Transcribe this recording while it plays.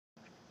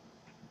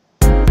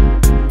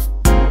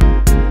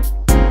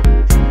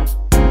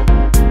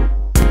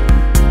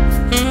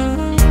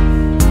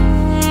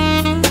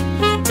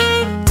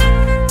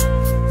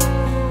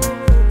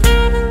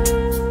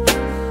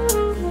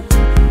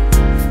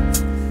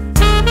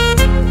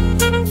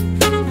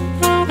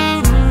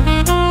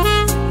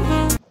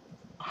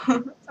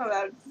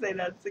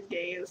that's the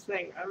gayest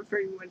thing I've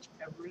pretty much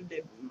ever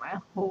did in my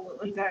whole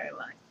entire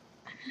life.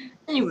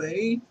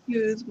 Anyway,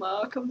 here's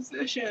my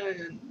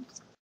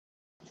confessions.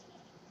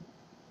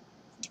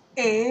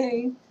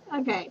 Hey.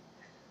 Okay.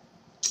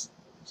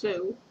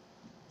 So,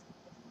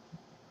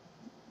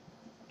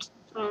 I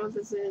don't know what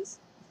this is.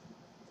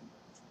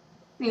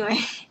 Anyway,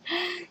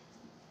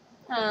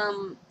 I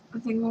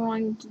think we're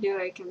going to do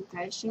a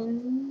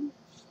confession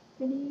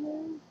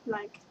video,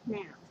 like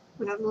now,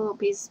 with a little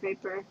piece of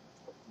paper,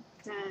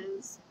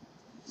 because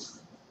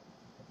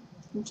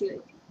I'm too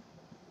lazy.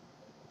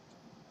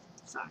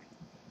 Sorry.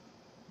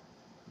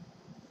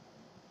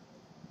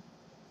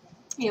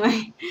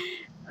 Anyway,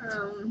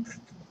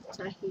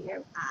 so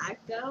here I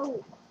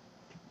go.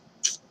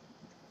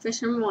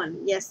 Fish number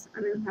 1. Yes,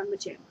 I don't have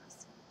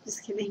pajamas.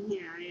 Just kidding.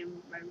 Yeah, I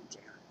am wearing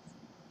pajamas.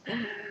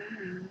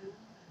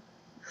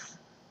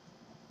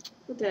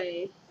 With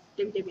a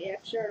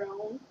WWF shirt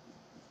on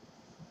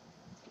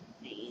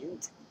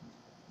and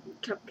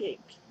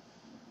cupcake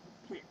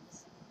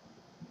pants.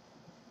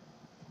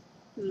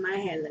 My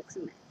hair looks a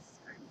mess.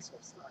 I'm so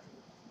sorry.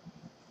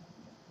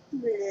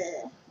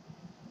 Blech.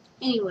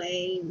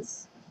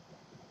 Anyways,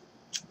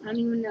 I don't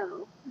even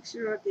know. I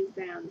should have wrote these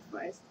down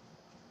before I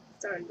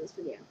started this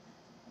video.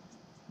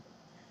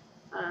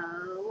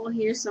 Well,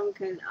 here's some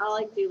I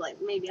like to do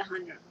like maybe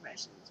 100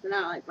 confessions, but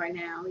not like right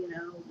now, you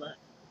know, but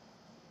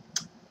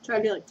try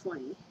to do like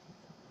 20.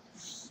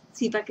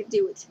 See if I can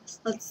do it.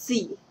 Let's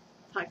see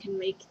if I can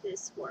make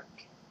this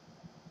work.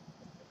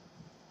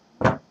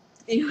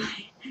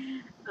 Anyway,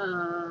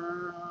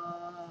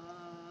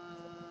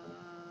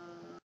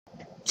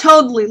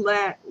 totally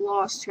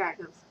lost track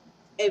of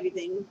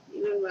everything,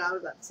 even what I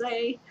was about to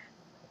say.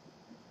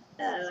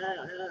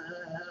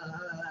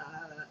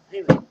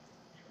 Anyway.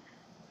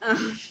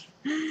 Oh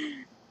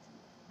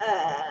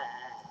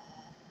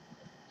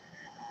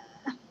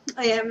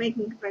yeah, I'm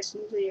making a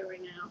confession video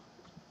right now.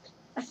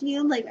 I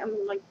feel like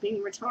I'm like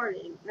being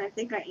retarded, and I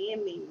think I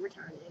am being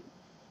retarded.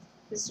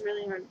 This is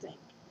really hard to think.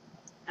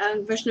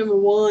 Confession number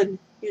 1.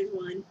 Here's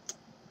one.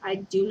 I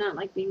do not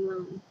like being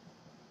alone.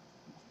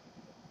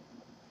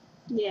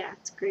 Yeah,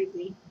 it's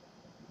crazy.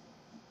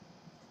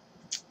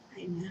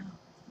 I know.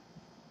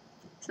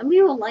 Some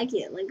people like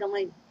it. Like, I'm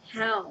like,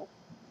 how?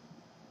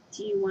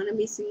 Do you want to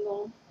be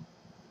single?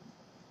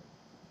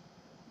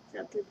 Is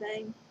that the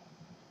thing?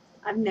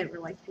 I've never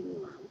liked being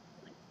alone.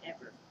 Like,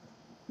 ever.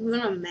 When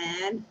I'm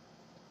mad,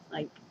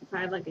 like, if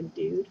I have, like, a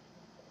dude.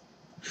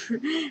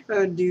 If I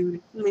have a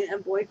dude. I mean, a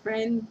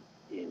boyfriend.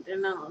 And they're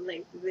not,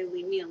 like, they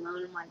leave me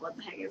alone. I'm like, what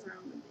the heck is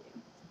wrong with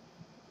you?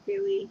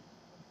 Really?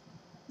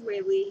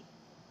 Really?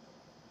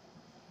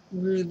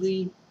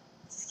 Really?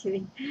 Just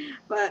kidding.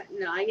 But,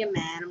 no, I get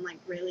mad. I'm like,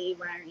 really?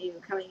 Why aren't you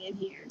coming in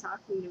here and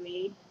talking to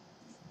me?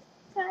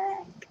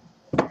 Heck.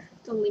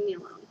 Don't leave me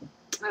alone.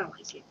 I don't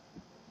like it.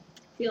 I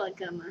feel like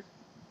I'm a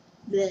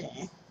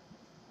bleh.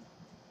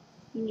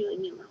 You leave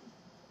me alone.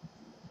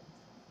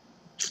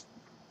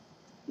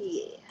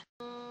 Yeah.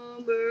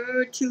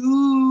 Number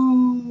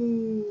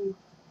 2.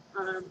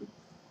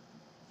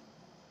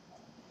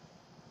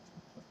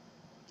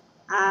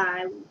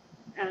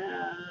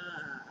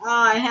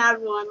 I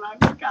had one, I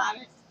forgot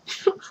it.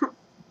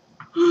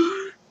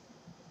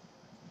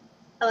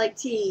 I like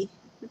tea.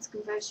 That's a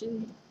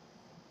confession.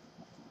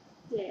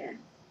 Yeah,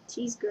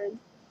 tea's good.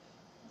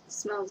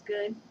 Smells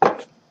good.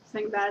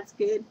 Think about it's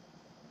good.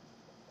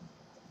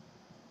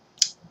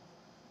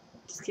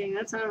 Just kidding,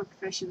 that's not a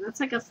confession. That's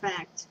like a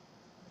fact.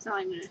 That's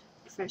not even a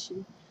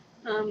confession.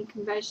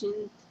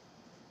 Confession.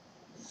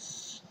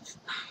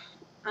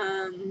 I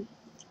don't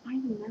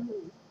even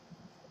know.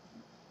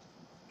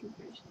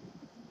 Confession.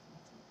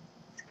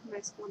 Let's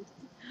confess one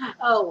thing.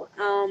 Oh,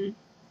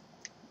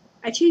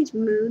 I change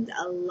moods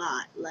a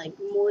lot, like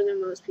more than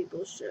most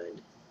people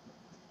should.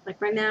 Like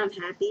right now I'm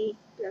happy,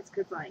 but that's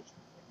because like,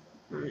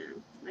 I don't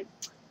know, like,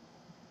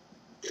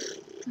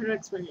 how do I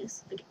explain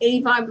this? Like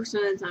 85% of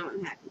the time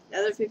I'm happy. The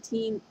other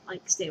 15,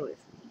 like, stay away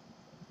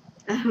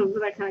from me.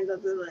 But I kind of go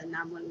through the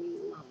not wanting to be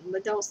alone.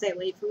 But don't stay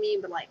away from me,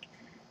 but like,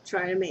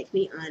 try to make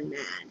me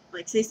unmad.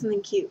 Like, say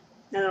something cute.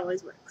 That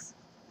always works.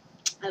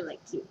 I like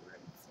cute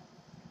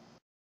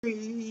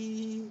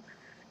words.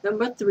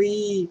 Number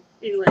 3.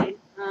 Anyway,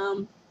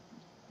 number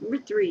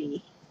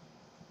 3.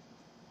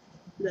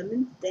 Let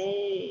me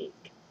think.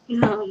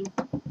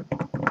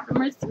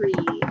 Number 3.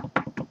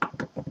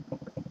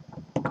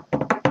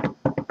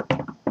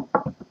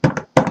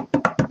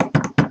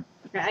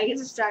 Okay, I get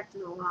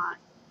distracted a lot.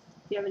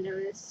 If you haven't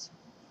noticed.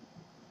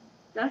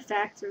 Is that a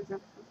fact or is that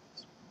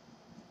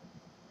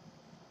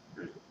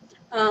a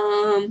I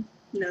don't know.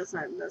 No, that's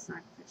not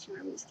a confession.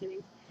 I'm just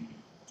kidding.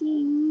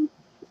 Ding.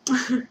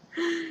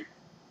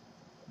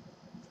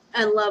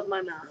 I love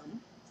my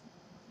mom.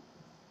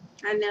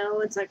 I know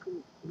it's like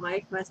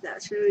that's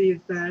naturally a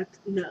fact.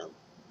 No.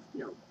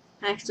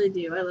 I actually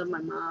do. I love my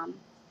mom.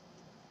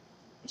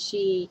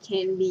 She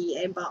can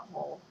be a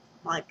butthole,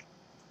 like,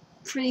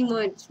 pretty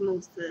much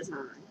most of the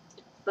time.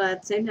 But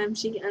at the same time,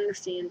 she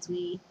understands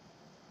me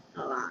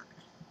a lot.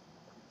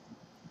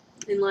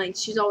 And, like,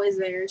 she's always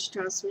there. She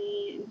trusts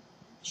me. And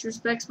She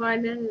respects what I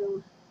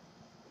do.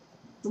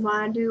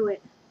 Why I do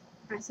it.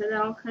 I said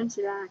that all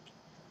country like.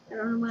 I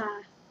don't know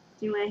why.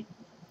 Anyway,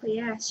 but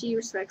yeah, she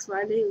respects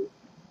what I do.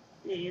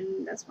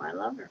 And that's why I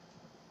love her.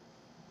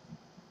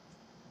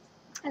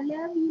 I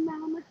love you,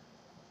 Mama.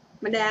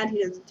 My dad,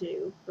 he does it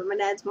too. But my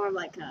dad's more of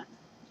like a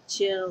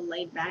chill,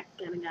 laid back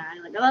kind of guy.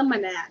 Like, I love my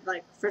dad.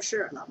 Like, for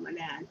sure I love my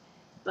dad.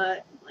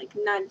 But, like,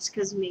 not just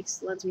because he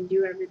lets me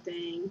do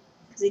everything.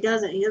 Because he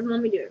doesn't. He doesn't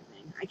let me do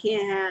everything. I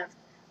can't have,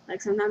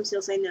 like, sometimes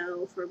he'll say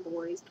no for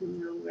boys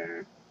coming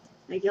over.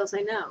 Like, he'll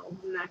say no.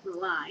 I'm not going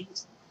to lie.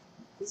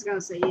 He's going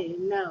to say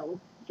no.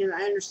 Because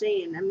I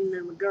understand. I mean,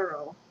 I'm a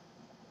girl.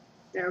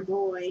 They're a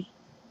boy.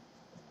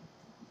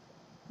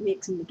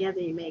 Mix them together,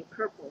 you make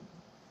purple.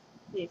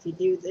 And if you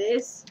do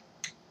this,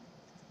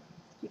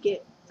 you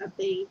get a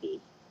baby.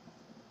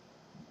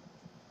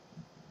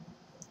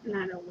 And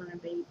I don't want a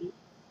baby.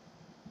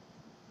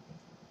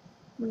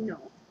 No.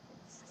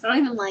 I don't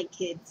even like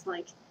kids.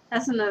 Like,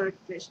 that's another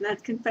confession.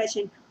 That's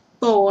confession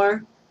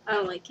 4. I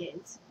don't like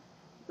kids.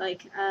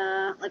 Like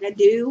I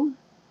do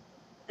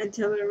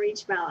until they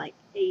reach about, like,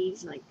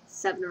 age, like,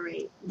 7 or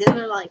 8. Then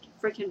they're, like,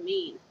 freaking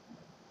mean.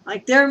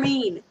 Like, they're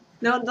mean.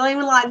 No, don't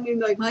even lie to me and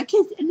be like, my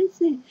kid's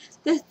innocent.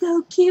 They're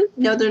so cute.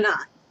 No, they're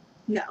not.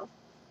 No.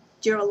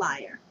 You're a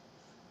liar.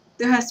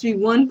 There has to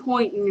be one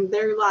point in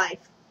their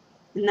life,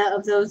 in that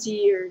of those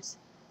years,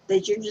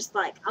 that you're just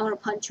like, I want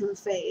to punch you in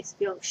the face.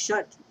 Be like,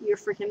 shut your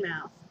freaking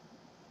mouth.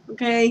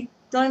 Okay?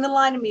 Don't even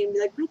lie to me and be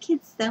like, my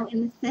kid's so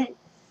innocent.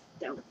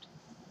 Don't.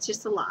 It's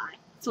just a lie.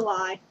 It's a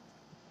lie.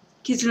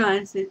 Kids are not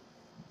innocent.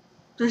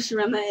 Especially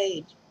around that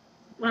age.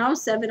 When I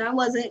was 7, I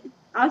wasn't.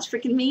 I was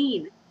freaking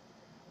mean.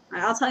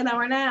 I'll tell you that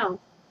right now.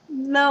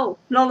 No,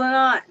 they're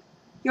not.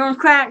 You're on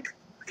crack,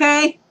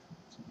 okay?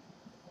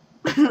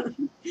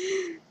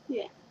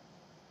 Yeah.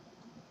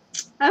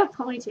 I have a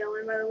ponytail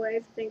in, by the way,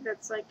 if you think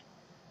that's like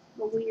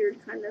a weird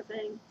kind of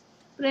thing.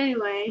 But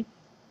anyway.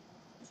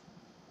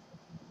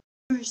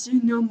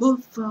 Question number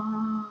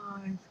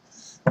 5.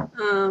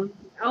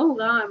 Oh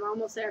god, I'm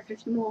almost there.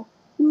 50 more.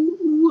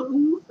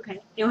 Okay,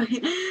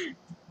 anyway.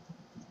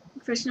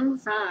 Question number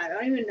 5. I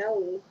don't even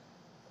know.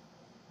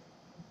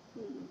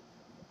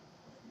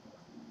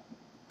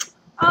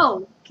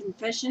 Oh,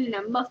 confession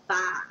number 5.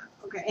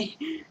 Okay.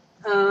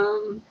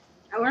 I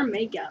wear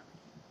makeup.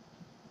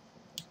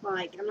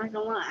 Like, I'm not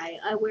gonna lie,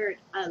 I wear it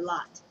a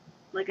lot.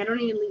 Like, I don't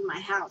even leave my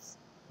house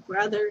where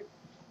other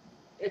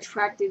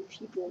attractive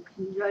people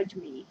can judge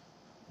me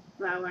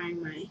without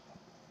wearing my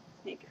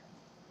makeup.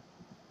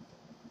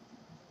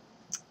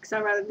 Because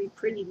I'd rather be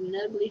pretty than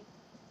ugly.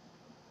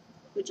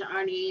 Which I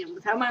already am.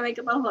 Without my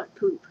makeup, I look like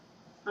poop.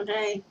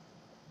 Okay?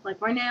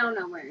 Like, right now, I'm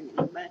not wearing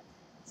it. But,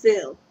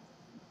 still.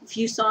 If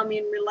you saw me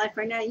in real life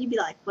right now, you'd be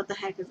like, what the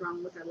heck is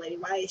wrong with that lady?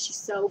 Why is she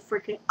so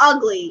freaking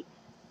ugly?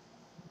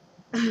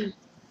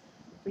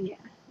 But yeah,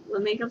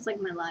 well, makeup's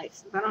like my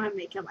life. If I don't have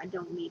makeup, I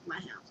don't leave my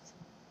house.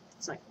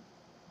 It's like,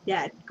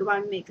 Dad, go buy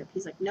me makeup.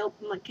 He's like, nope.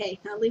 I'm like, okay,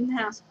 not leaving the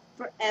house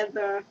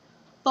forever.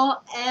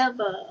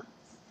 Forever.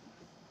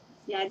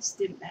 Yeah, I just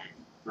did that.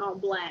 All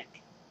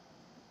black.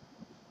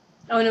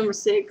 Oh, number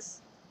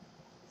 6.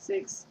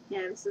 6.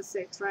 Yeah, this is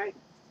 6, right?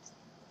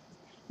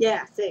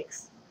 Yeah,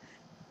 6.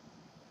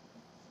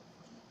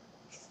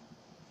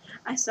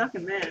 I suck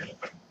in math.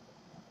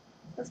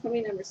 That's gonna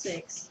be number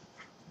 6.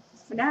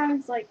 But now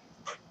it's like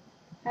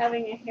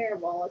having a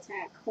hairball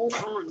attack. Hold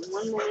on,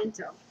 one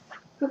memento.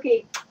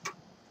 Cookie,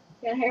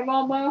 you got a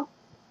hairball,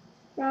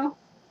 bro?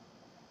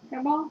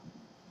 Hairball?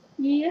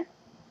 Yeah?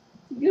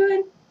 You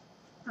good?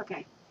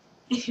 Okay.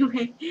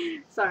 Anyway,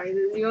 sorry,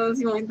 you want to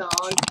see my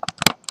dog?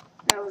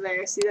 Over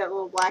there, see that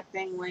little black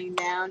thing laying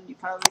down? You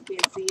probably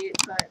can't see it,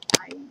 but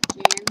I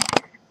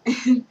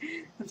can.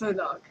 That's my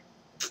dog.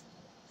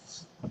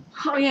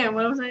 Oh yeah,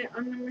 what was I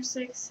on number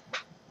 6?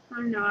 I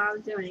don't know what I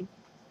was doing.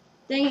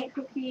 Dang it,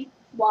 Cookie.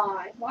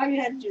 Why? Why do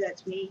you have to do that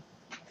to me?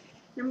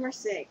 Number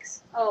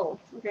 6. Oh,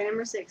 okay,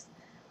 number 6.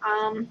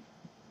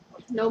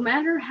 No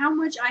matter how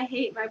much I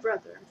hate my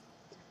brother,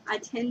 I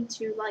tend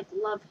to, like,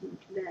 love him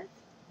to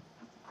death.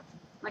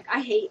 Like,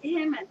 I hate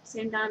him at the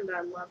same time, but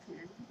I love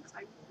him. It's,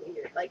 like,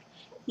 weird. Like,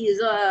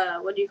 he's,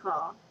 what do you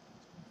call?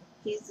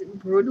 He's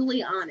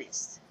brutally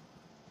honest.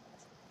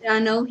 I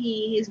know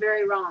he's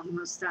very wrong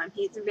most of the time.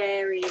 He's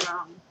very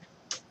wrong.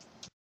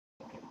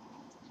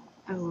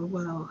 Oh,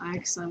 well, I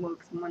actually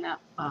woke someone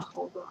up.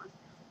 Hold on.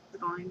 We're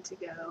going to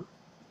go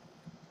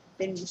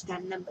finish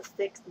that number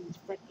 6 in a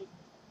second.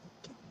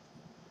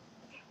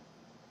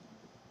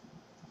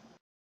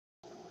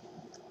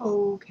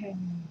 Okay.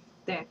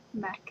 There,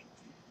 back.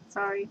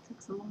 Sorry it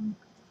took so long.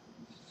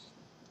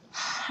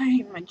 I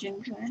hate my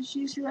gingerness.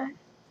 You see that?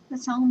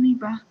 That's all me,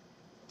 bruh.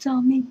 It's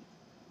all me.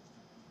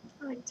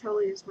 I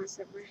totally just messed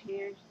up my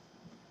hair.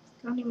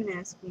 Don't even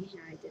ask me how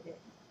I did it.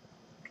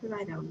 Because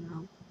I don't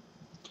know.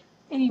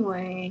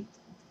 Anyway.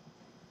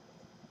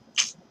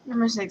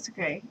 Number 6,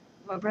 okay.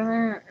 My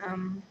brother, I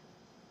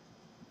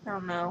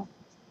don't know.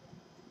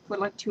 We're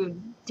like 2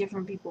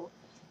 different people.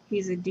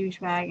 He's a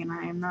douchebag and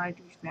I am not a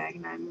douchebag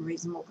and I'm a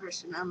reasonable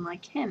person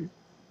unlike him.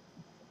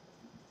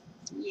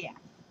 Yeah.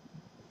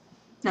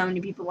 not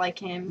many people like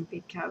him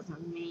because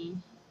of me.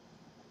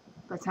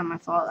 That's not my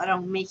fault. I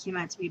don't make him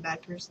out to be a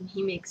bad person.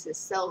 He makes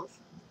himself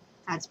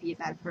out to be a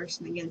bad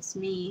person against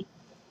me.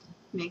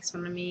 He makes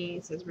fun of me,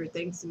 says weird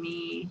things to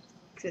me,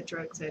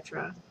 etc.,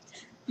 etc.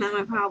 Not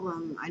my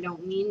problem. I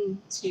don't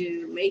mean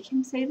to make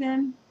him say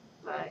them,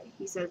 but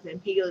he says them.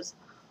 He goes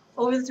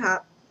over the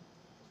top.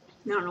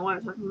 I don't know why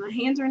I'm talking with my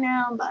hands right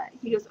now, but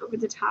he goes over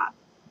the top.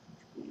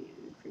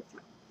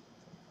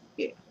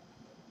 Yeah.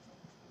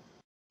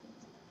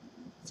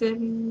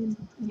 7.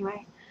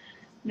 Anyway,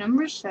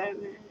 number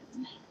 7.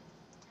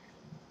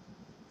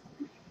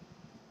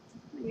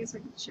 I guess I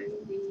can show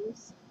you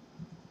these.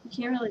 You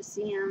can't really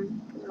see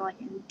them because they're like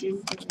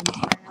indented and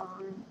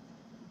brown.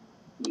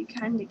 You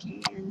kinda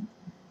can.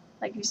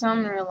 Like if you saw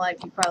them in real life,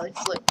 you'd probably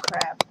flip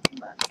crap.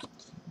 But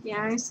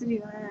yeah, I used to do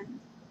that.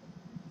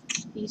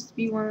 I used to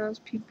be one of those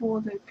people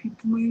that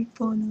people made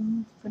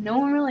fun of, but no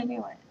one really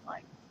knew it.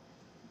 Like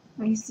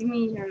when you see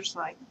me, you're just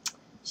like,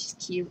 she's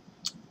cute,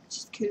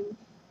 she's cool,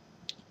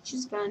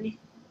 she's funny.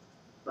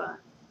 But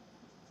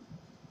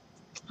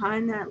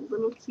behind that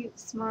little cute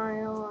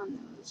smile and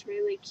those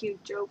really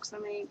cute jokes I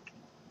make,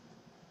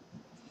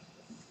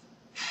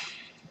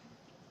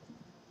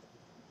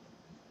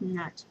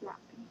 not too happy.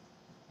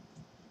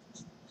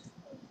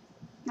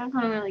 Not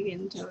gonna really get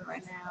into it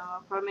right now.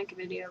 I'll probably make a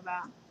video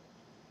about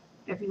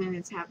everything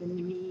that's happened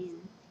to me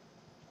and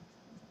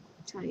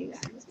tell you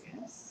guys, I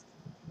guess.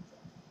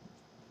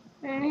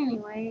 But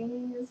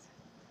anyways,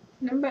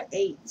 number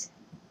 8.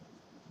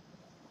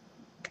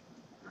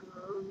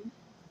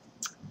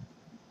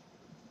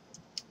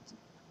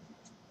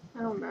 I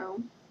don't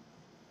know.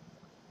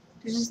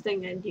 There's this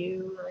thing I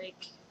do,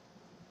 like,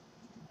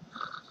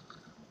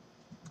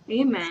 I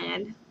get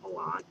mad a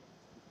lot.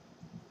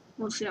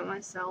 Mostly at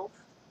myself.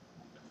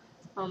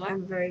 I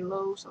have very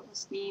low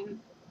self-esteem.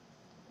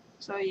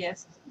 So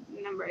yes,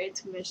 number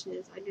 8's confession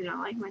is I do not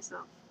like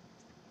myself.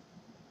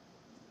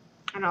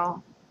 At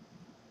all.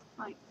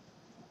 Like,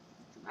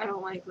 I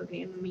don't like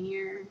looking in the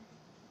mirror.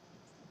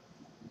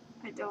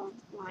 I don't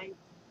like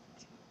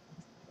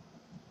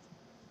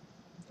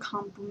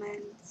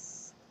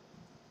compliments.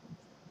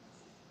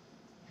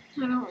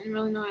 I don't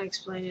really know how to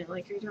explain it.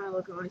 Like, every time I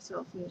look at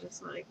myself, I'm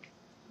just like,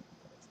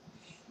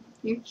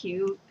 you're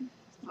cute.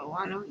 But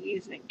why don't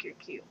you think you're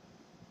cute?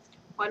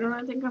 Why don't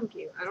I think I'm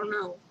cute? I don't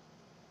know.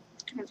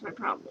 That's my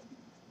problem.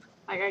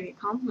 Like, I get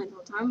compliments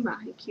all the time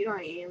about how cute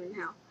I am and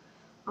how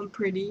I'm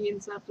pretty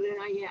and stuff, but then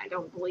I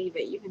don't believe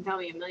it. You can tell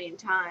me a million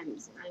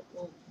times, and I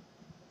won't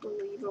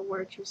believe a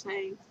word you're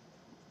saying.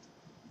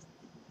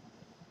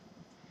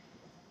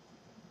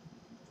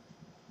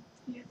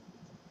 Yeah.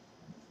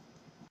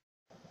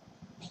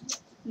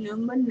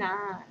 Number 9.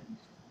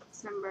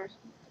 It's number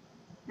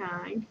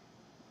 9.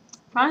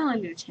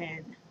 Probably do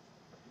 10.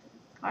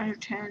 I have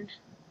 10,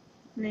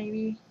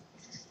 maybe,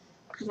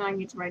 because I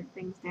get to write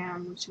things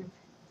down, which I've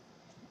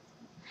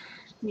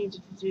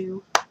needed to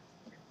do.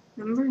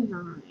 Number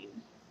 9.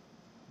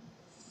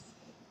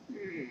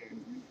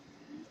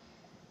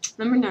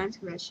 Number 9's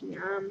confession.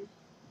 I'm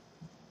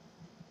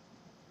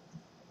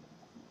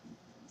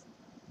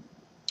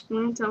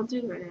gonna tell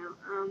you right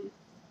now.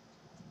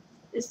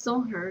 It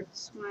still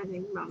hurts when I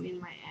think about me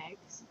and my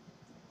ex.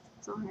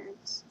 It still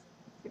hurts.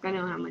 Like, I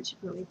know how much you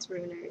put me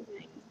through and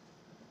everything,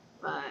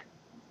 but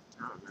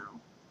I don't know.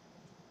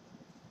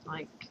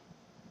 Like,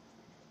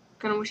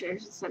 kind of wish I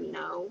just said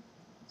no,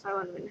 so I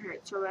wouldn't have been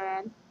hurt so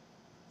bad.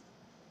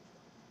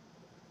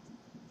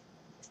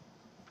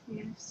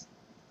 Yes.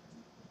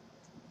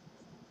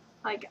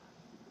 Like,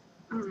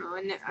 I don't know.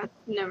 I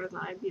never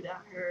thought I'd be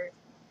that hurt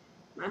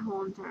my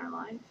whole entire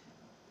life.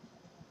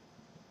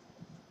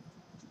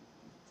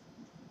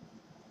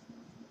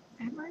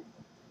 Ever?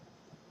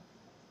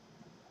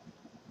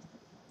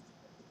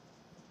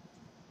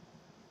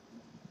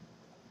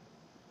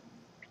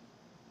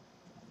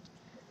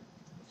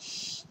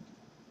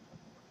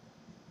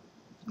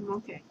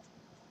 Okay.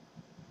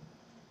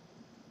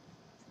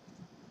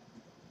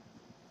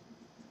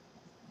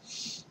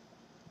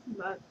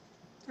 But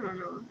I don't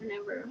know. I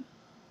never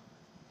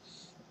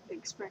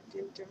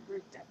expected to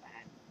hurt that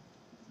bad.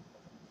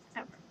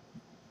 Ever.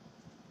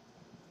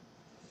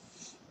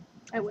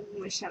 I wouldn't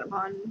wish that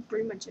upon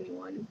pretty much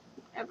anyone.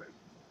 Ever.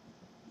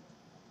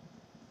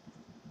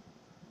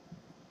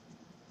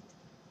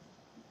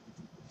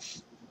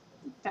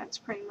 That's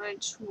pretty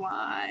much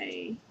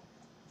why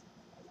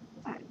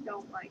I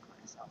don't like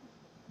myself.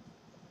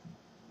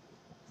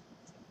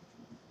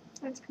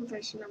 That's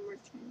confession number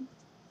 10.